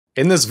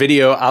In this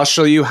video, I'll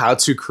show you how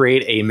to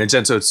create a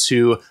Magento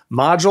 2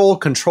 module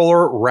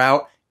controller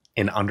route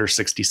in under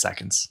 60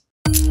 seconds.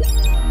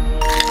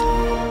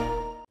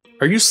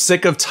 Are you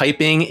sick of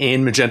typing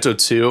in Magento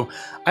 2?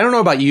 I don't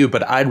know about you,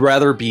 but I'd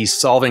rather be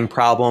solving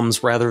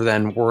problems rather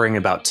than worrying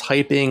about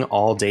typing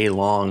all day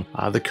long.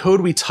 The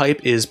code we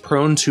type is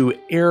prone to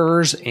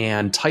errors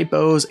and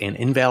typos and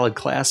invalid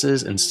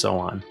classes and so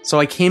on. So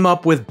I came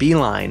up with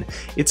Beeline.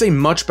 It's a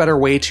much better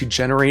way to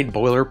generate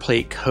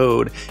boilerplate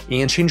code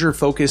and change your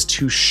focus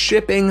to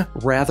shipping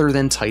rather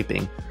than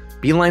typing.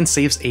 Beeline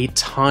saves a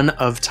ton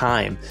of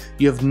time.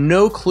 You have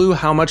no clue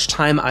how much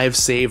time I've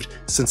saved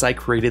since I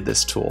created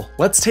this tool.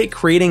 Let's take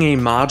creating a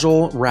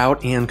module,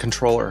 route, and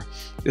controller.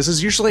 This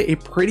is usually a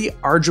pretty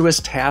arduous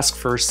task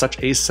for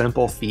such a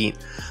simple feat.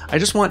 I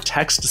just want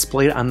text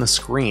displayed on the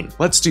screen.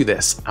 Let's do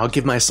this. I'll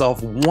give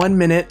myself 1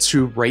 minute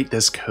to write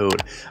this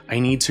code. I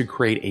need to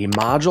create a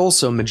module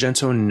so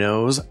Magento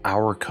knows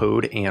our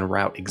code and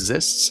route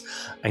exists.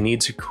 I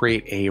need to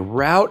create a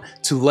route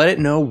to let it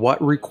know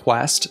what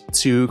request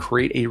to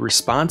create a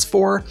response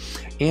for.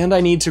 And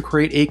I need to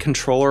create a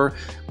controller,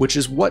 which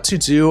is what to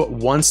do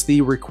once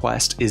the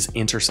request is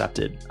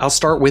intercepted. I'll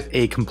start with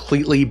a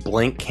completely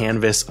blank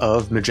canvas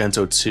of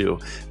Magento 2.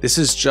 This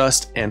is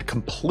just a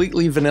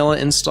completely vanilla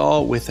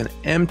install with an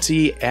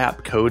empty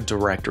app code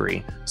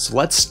directory. So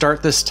let's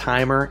start this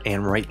timer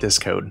and write this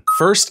code.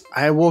 First,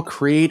 I will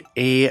create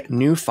a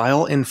new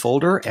file and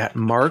folder at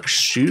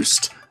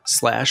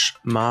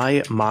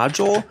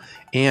markschust/my-module,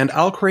 and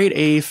I'll create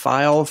a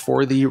file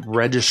for the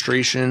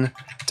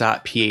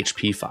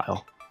registration.php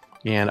file.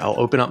 And I'll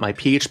open up my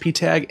PHP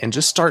tag and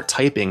just start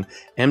typing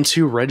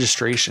m2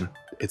 registration.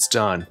 It's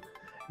done.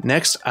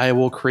 Next, I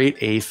will create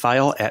a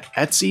file at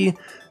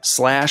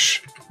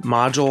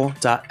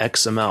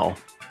etsy/module.xml.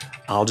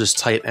 I'll just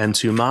type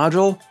m2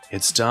 module.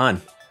 It's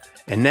done.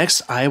 And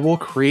next, I will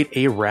create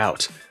a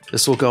route.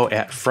 This will go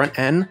at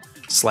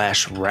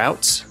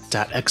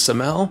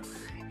frontend/routes.xml.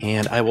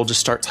 And I will just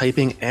start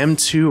typing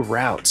m2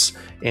 routes.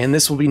 And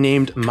this will be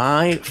named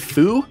my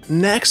foo.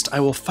 Next,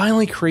 I will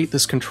finally create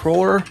this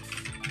controller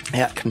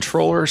at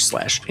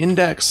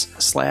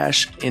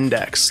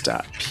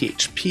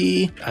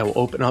controller/index/index.php. I will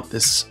open up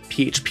this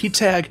PHP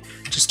tag,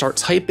 just start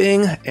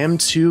typing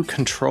m2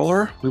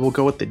 controller. We will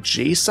go with the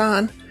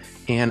JSON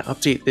and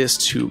update this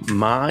to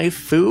my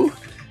foo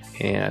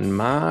and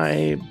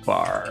my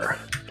bar.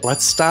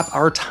 Let's stop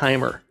our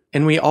timer.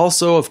 And we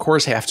also, of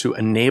course, have to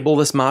enable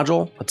this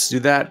module. Let's do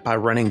that by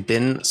running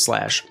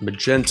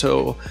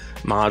bin/Magento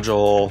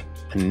module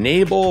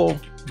enable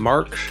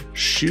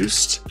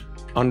markschust_my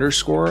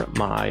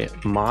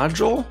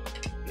module,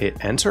 hit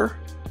enter.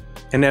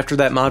 And after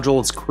that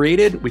module is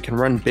created, we can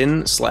run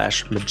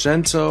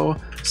bin/Magento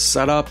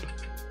setup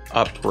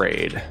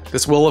upgrade.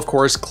 This will, of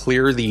course,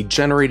 clear the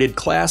generated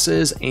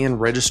classes and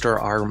register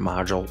our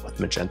module with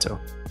Magento.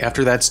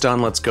 After that's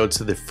done, let's go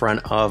to the front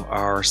of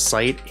our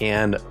site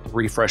and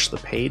refresh the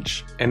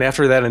page. And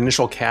after that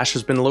initial cache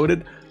has been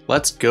loaded,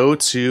 let's go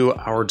to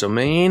our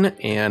domain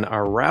and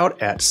our route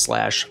at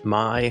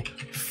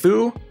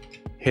 /my-foo,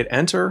 hit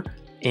enter,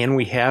 and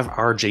we have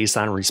our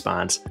JSON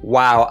response.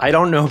 Wow, I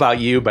don't know about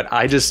you, but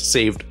I just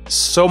saved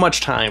so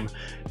much time.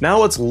 Now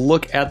let's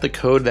look at the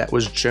code that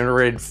was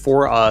generated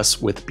for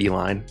us with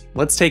Beeline.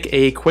 Let's take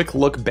a quick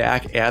look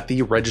back at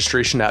the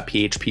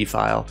registration.php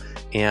file.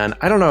 And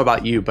I don't know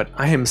about you, but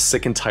I am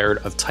sick and tired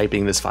of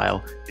typing this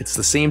file. It's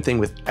the same thing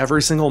with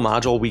every single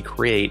module we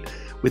create,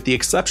 with the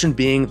exception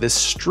being this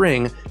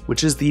string,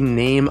 which is the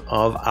name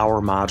of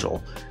our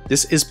module.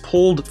 This is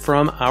pulled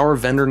from our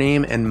vendor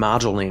name and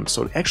module name,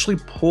 so it actually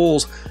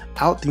pulls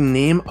out the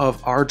name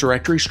of our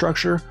directory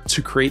structure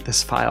to create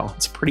this file.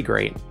 It's pretty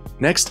great.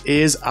 Next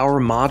is our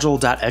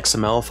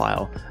module.xml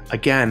file.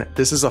 Again,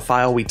 this is a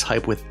file we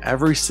type with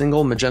every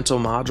single Magento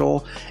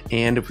module,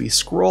 and if we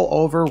scroll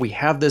over, we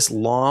have this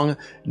long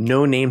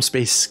no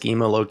namespace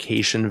schema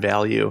location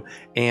value,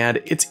 and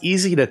it's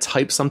easy to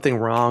type something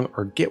wrong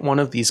or get one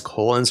of these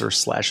colons or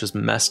slashes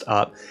messed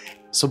up.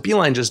 So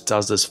Beeline just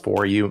does this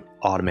for you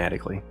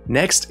automatically.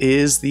 Next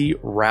is the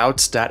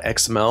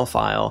routes.xml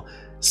file.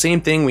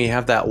 Same thing, we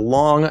have that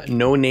long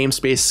no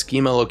namespace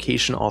schema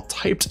location all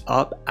typed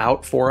up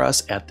out for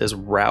us at this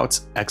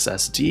routes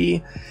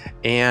XSD,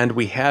 and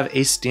we have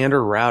a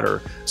standard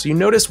router. So you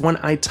notice when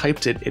I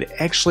typed it, it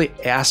actually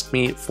asked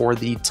me for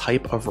the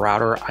type of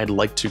router I'd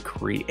like to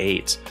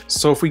create.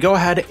 So if we go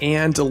ahead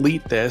and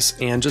delete this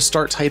and just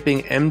start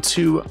typing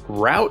m2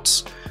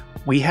 routes,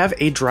 we have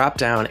a drop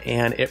down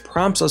and it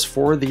prompts us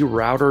for the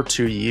router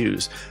to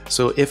use.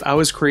 So if I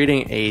was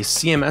creating a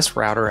CMS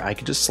router, I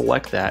could just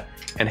select that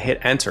and hit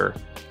enter,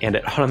 and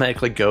it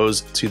automatically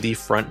goes to the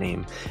front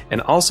name.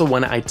 And also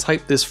when I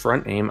type this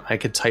front name, I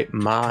could type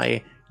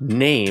my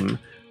name.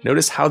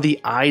 Notice how the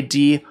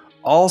ID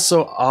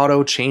also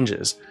auto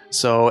changes.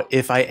 So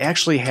if I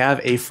actually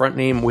have a front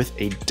name with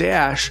a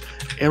dash,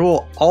 it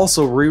will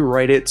also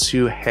rewrite it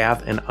to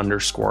have an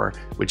underscore,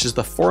 which is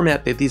the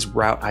format that these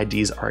route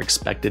IDs are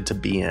expected to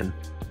be in.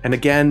 And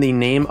again, the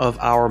name of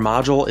our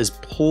module is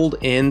pulled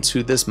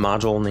into this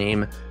module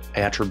name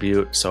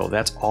attribute, so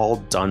that's all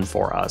done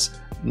for us.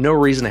 No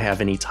reason to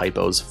have any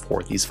typos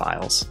for these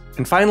files.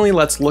 And finally,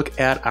 let's look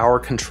at our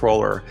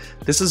controller.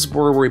 This is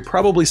where we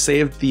probably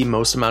saved the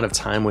most amount of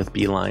time with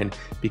Beeline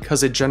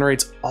because it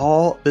generates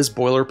all this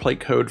boilerplate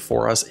code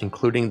for us,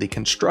 including the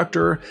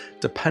constructor,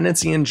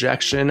 dependency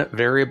injection,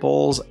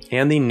 variables,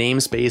 and the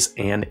namespace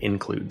and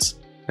includes.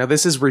 Now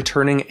this is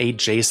returning a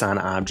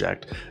JSON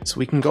object, so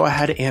we can go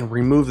ahead and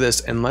remove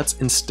this and let's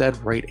instead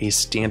write a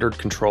standard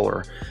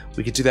controller.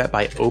 We could do that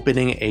by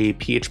opening a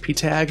PHP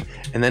tag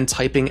and then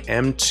typing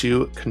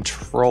m2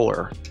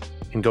 controller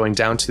and going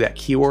down to that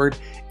keyword,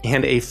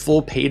 and a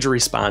full page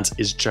response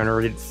is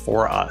generated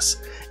for us.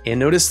 And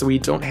notice that we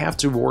don't have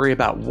to worry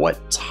about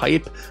what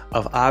type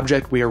of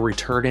object we are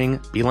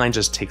returning. Beeline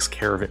just takes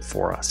care of it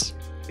for us.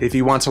 If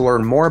you want to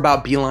learn more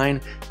about Beeline,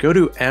 go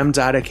to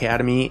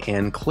m.academy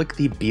and click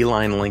the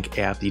Beeline link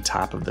at the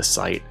top of the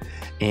site.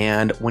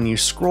 And when you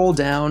scroll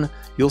down,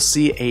 you'll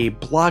see a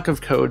block of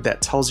code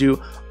that tells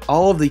you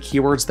all of the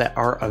keywords that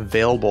are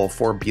available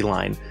for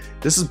Beeline.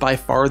 This is by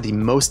far the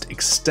most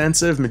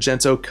extensive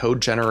Magento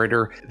code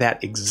generator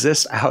that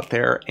exists out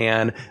there,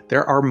 and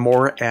there are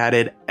more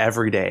added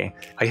every day.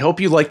 I hope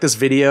you liked this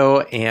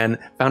video and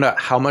found out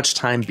how much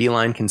time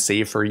Beeline can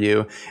save for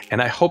you,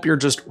 and I hope you're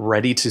just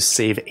ready to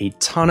save a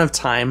ton of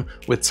time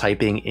with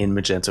typing in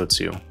Magento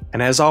 2.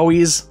 And as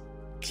always,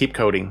 keep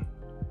coding.